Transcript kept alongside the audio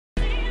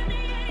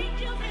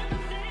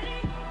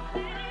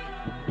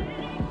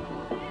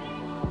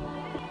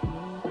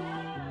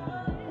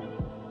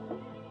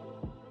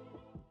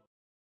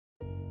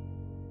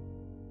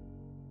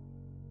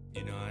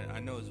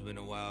know it's been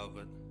a while,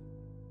 but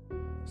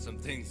some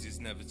things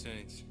just never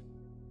change.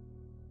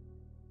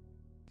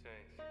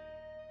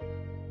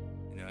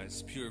 You know,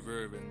 it's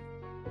Pureverb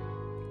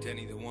and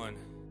Denny the one.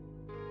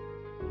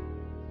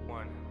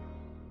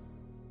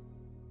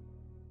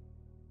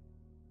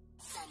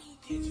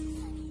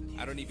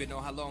 I don't even know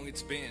how long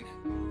it's been.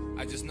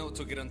 I just know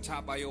to get on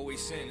top I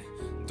always sin.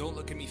 Don't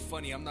look at me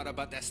funny, I'm not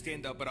about that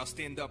stand up, but I'll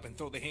stand up and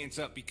throw the hands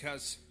up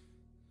because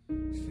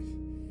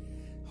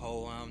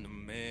oh, I'm the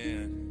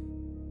man.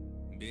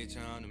 Bitch,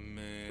 I'm the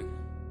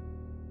man.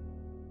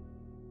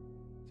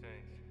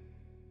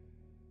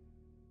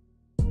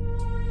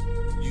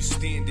 You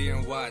stand there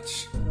and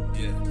watch,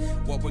 yeah,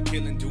 what we're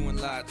killing, doing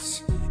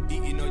lots,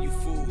 eating all you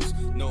fools.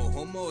 No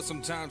homo,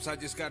 sometimes I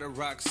just gotta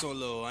rock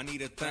solo. I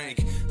need a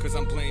thank, cause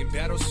I'm playing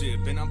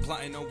Battleship and I'm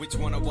plotting on which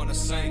one I wanna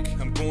sink.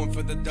 I'm going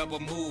for the double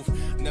move,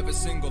 never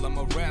single.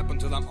 I'ma rap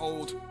until I'm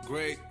old,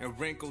 gray, and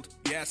wrinkled.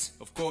 Yes,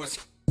 of course.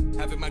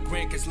 Having my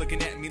grandkids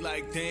looking at me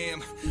like,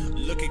 damn,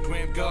 look at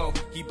Graham go,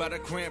 he bout a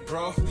cramp,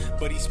 bro.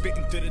 But he's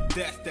spitting to the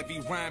death, every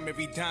rhyme,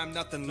 every dime,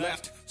 nothing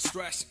left.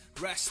 Stress,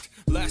 rest,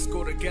 let's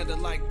go together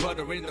like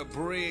butter in the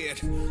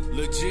bread.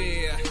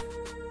 Legit,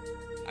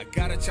 I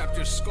gotta chop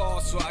your skull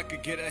so I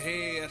could get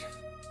ahead.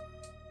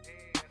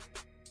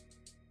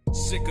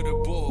 Sick of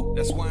the bull,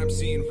 that's why I'm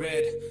seeing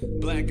red,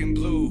 black and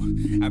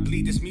blue. I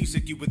bleed this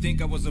music, you would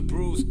think I was a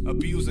bruise.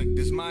 Abusing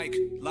this mic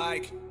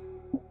like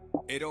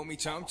it owe me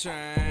chump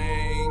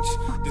change.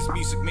 This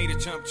music made a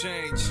chump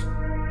change.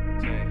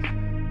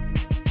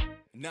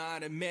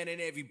 Not a minute,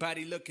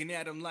 everybody looking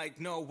at him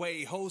like, no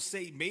way.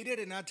 Jose made it,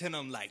 and I tell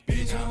him like,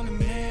 bitch, I'm the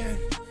man.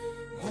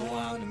 Oh,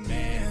 I'm the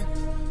man.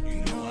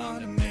 You know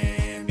I'm the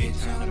man.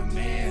 Bitch, I'm the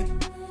man.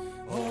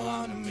 Oh,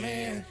 I'm the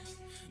man.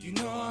 You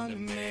know I'm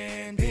the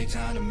man. Bitch,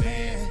 I'm the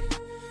man.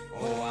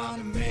 Oh,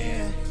 I'm the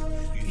man.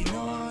 You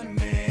know I'm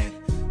the man.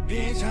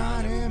 Bitch,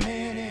 I'm the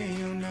man, and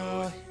you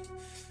know it.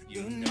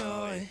 You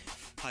know it.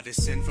 I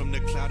descend from the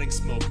clouding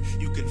smoke.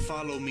 You can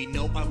follow me,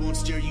 no, I won't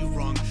steer you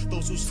wrong.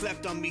 Those who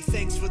slept on me,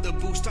 thanks for the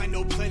boost. I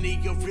know plenty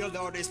of real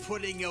artists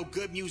putting out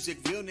good music.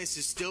 Realness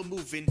is still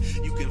moving.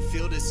 You can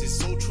feel this is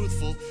so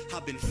truthful.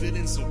 I've been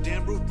feeling so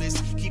damn ruthless.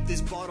 Keep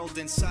this bottled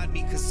inside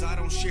me, cause I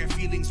don't share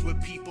feelings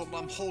with people.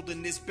 I'm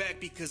holding this back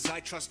because I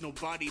trust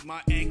nobody.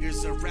 My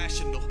anger's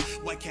irrational.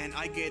 Why can't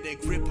I get a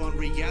grip on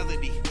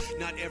reality?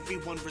 Not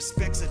everyone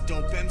respects a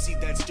dope MC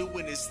that's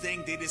doing his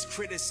thing. They just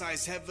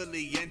criticize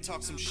heavily and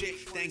talk some shit.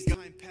 Thank God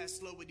pass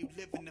slow and you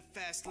live in the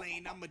fast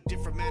lane. I'm a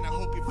different man, I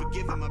hope you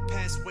forgive my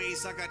past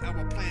ways. I got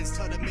our plans,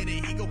 tell the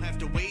minute he gon' have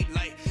to wait.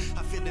 Like,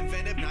 I feel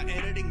inventive, not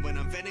editing. When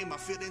I'm venting my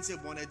feelings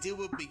and wanna deal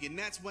with me, and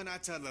that's when I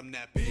tell him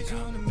that, bitch,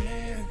 I'm the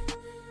man.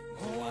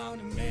 Oh,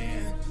 I'm the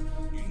man.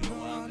 You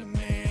know I'm the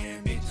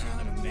man. Bitch,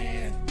 I'm the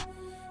man.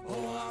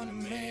 Oh, I'm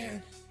the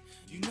man.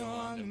 You know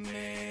I'm the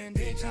man.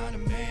 Bitch, I'm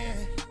the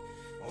man.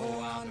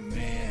 Oh, I'm the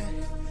man.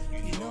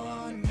 You know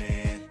I'm the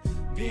man.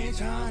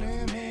 Bitch, I'm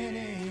the man,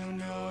 and you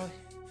know it.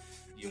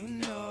 You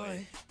know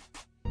it.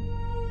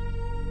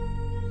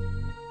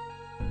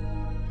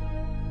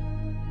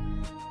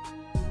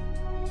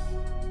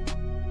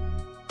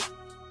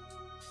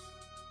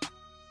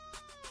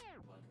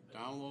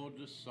 Download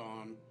the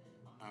song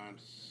on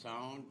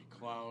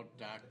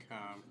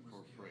SoundCloud.com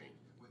for free.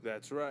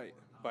 That's right,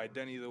 by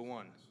Denny the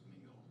one.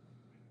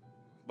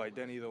 By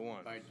Denny the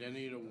one. By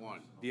Denny the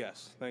one.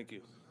 Yes, thank you.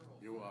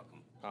 You're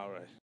welcome. All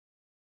right.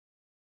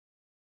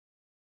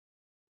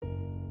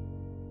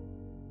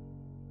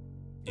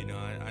 You know,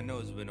 I know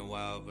it's been a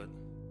while, but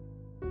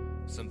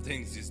some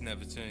things just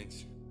never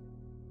change.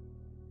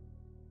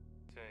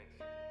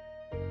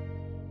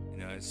 You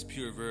know, it's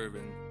Pureverb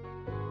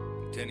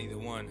and Denny the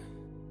one.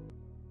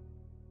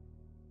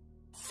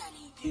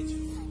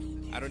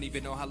 I don't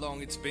even know how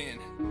long it's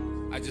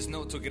been. I just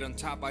know to get on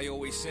top I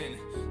always sin.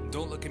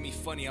 Don't look at me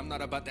funny, I'm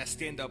not about that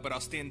stand up, but I'll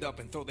stand up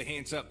and throw the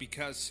hands up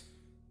because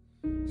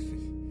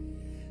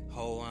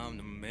oh, I'm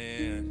the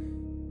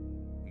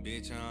man.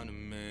 Bitch, I'm the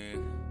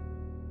man.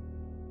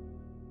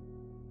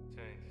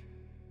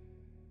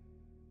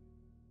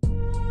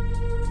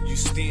 You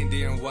stand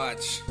there and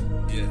watch,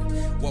 yeah,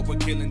 what we're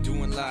killing,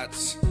 doing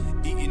lots,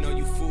 eating all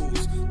you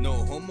fools. No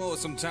homo,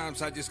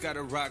 sometimes I just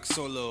gotta rock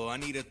solo. I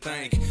need a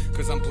thank,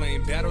 cause I'm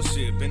playing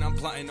Battleship and I'm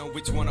plotting on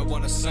which one I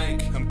wanna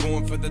sink. I'm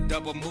going for the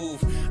double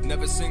move,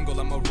 never single.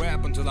 I'ma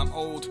rap until I'm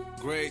old,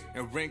 gray,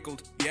 and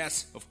wrinkled.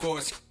 Yes, of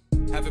course.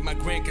 Having my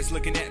grandkids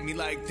looking at me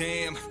like,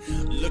 damn,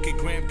 look at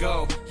Graham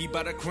go, he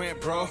bout a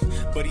cramp, bro.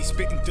 But he's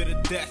spitting to the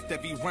death,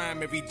 every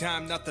rhyme, every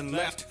dime, nothing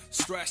left.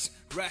 Stress,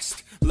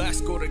 rest,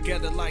 let's go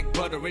together like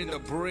butter in the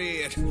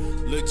bread.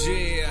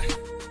 Legit,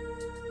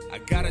 I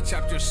gotta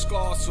chop your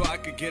skull so I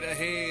could get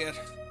ahead.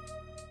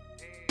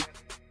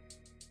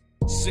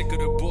 Sick of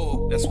the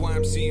bull, that's why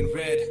I'm seeing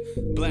red,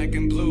 black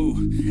and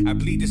blue. I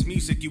bleed this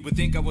music, you would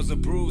think I was a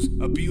bruise.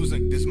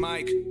 Abusing this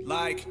mic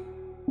like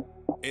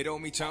it owe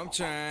me chump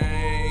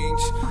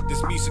change.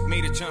 This music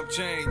made a chump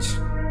change.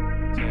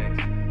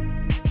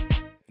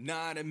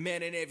 Not a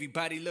minute,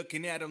 everybody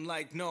looking at him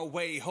like, no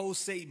way.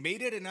 Jose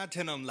made it, and I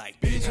tell him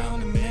like, bitch, I'm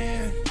the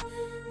man.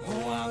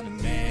 Oh, I'm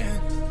the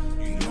man.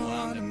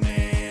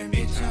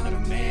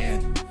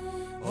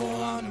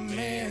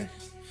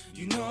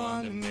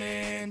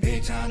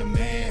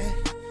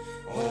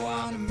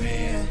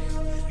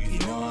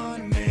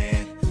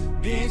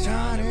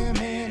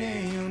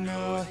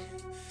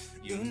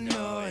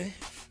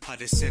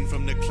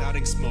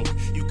 clouding smoke.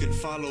 You can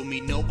follow me,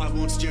 no, I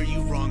won't steer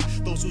you wrong.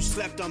 Those who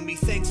slept on me,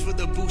 thanks for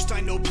the boost. I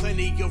know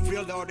plenty of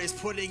real artists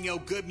putting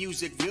out good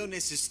music.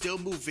 Realness is still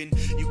moving.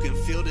 You can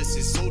feel this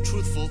is so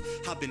truthful.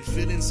 I've been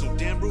feeling so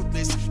damn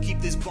ruthless.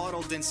 Keep this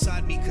bottled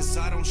inside me, cause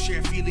I don't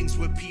share feelings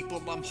with people.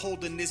 I'm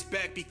holding this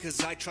back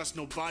because I trust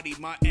nobody.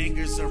 My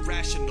anger's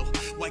irrational.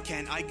 Why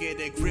can't I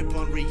get a grip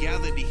on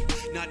reality?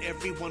 Not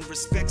everyone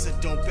respects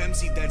a dope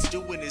MC that's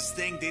doing his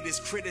thing. They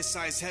just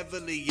criticize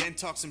heavily and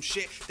talk some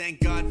shit.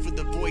 Thank God for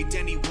the boy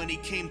Denny when he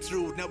came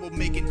through. Now we're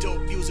making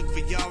dope music for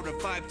y'all to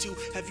vibe to.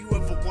 Have you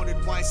ever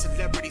wondered why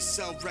celebrities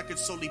sell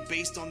records solely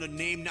based on the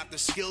name, not the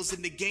skills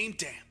in the game?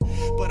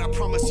 Damn. But I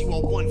promise you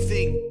all one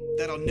thing,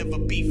 that I'll never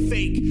be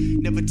fake,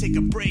 never take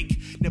a break,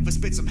 never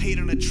spit some hate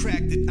on a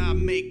track that I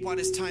make. Why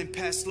does time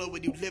pass slow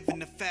when you live in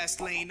the fast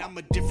lane? I'm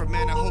a different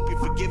man, I hope you're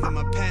forgiving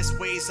my past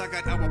ways. I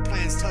got our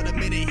plans, tell the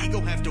minute he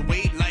gon' have to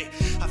wait. Like,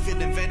 I feel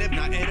inventive,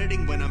 not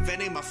editing when I'm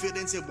venting my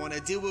feelings. They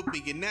wanna deal with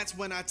me, and that's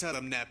when I tell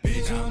them that,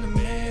 bitch, I'm the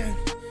man.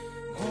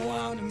 Oh,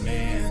 I'm the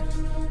man.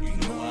 You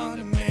know I'm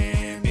the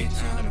man.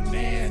 Bitch, I'm the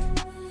man.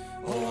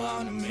 Oh,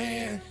 I'm the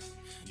man.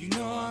 You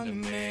know I'm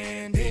the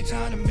man. Bitch,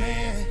 I'm the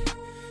man.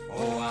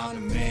 Oh,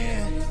 I'm the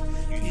man.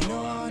 You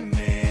know I'm the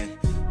man.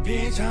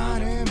 Bitch, I'm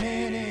the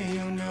man, and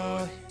you know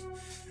it.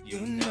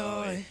 You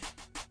know it.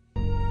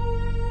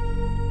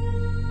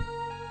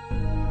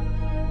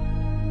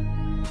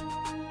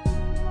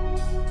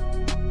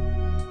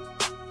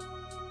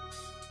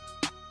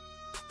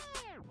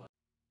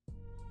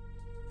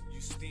 You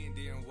stand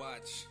there and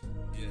watch,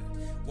 yeah,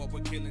 what we're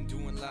killing,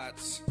 doing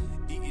lots,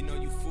 eating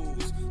on you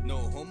fools, no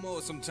homo,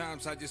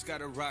 sometimes I just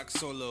gotta rock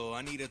solo,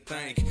 I need a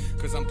thank,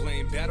 cause I'm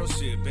playing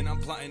Battleship, and I'm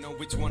plotting on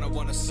which one I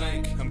wanna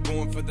sink, I'm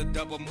going for the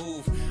double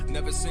move,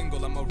 never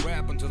single, I'ma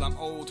rap until I'm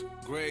old,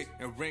 gray,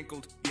 and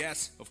wrinkled,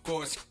 yes, of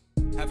course.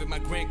 Having my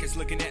grandkids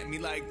looking at me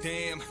like,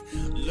 damn,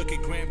 look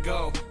at Graham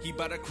go, he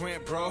bout a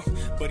cramp, bro,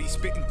 but he's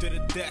spitting to the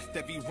death,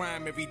 every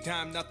rhyme, every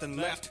dime, nothing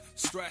left,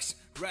 stress,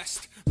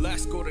 rest,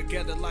 let's go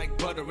together like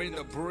butter in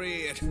the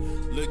bread,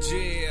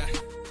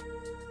 legit,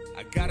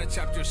 I gotta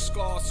chop your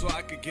skull so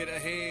I could get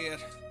ahead,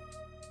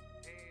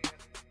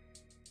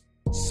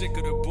 sick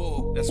of the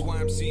bull, that's why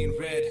I'm seeing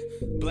red,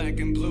 black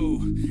and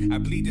blue, I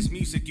bleed this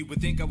music, you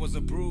would think I was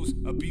a bruise,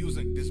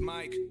 abusing this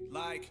mic,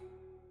 like,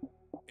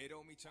 it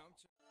owe me time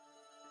to